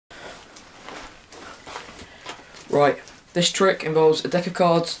Right, this trick involves a deck of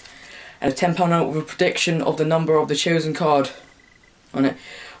cards and a £10 note with a prediction of the number of the chosen card on it.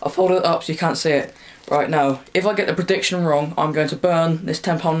 I've folded it up so you can't see it. Right, now, if I get the prediction wrong, I'm going to burn this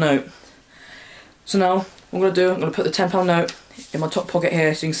 £10 note. So now, what I'm going to do, I'm going to put the £10 note in my top pocket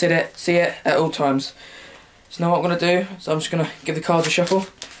here so you can see it at all times. So now what I'm going to do, I'm just going to give the cards a shuffle,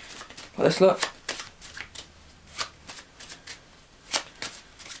 like this, look.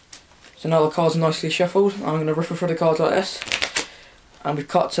 So now the cards are nicely shuffled. I'm going to riffle through the cards like this. And we've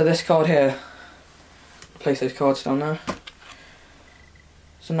cut to this card here. Place those cards down there.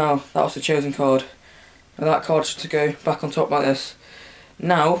 So now, that was the chosen card. Now that card's to go back on top like this.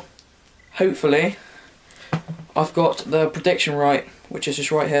 Now, hopefully, I've got the prediction right, which is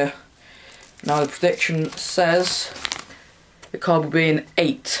just right here. Now the prediction says the card will be an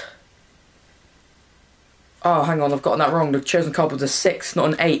 8. Oh, hang on, I've gotten that wrong. The chosen card was a 6, not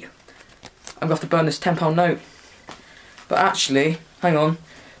an 8. I'm going to have to burn this £10 note. But actually, hang on,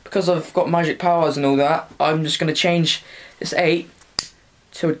 because I've got magic powers and all that, I'm just going to change this 8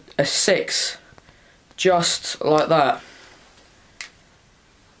 to a 6. Just like that.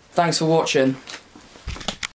 Thanks for watching.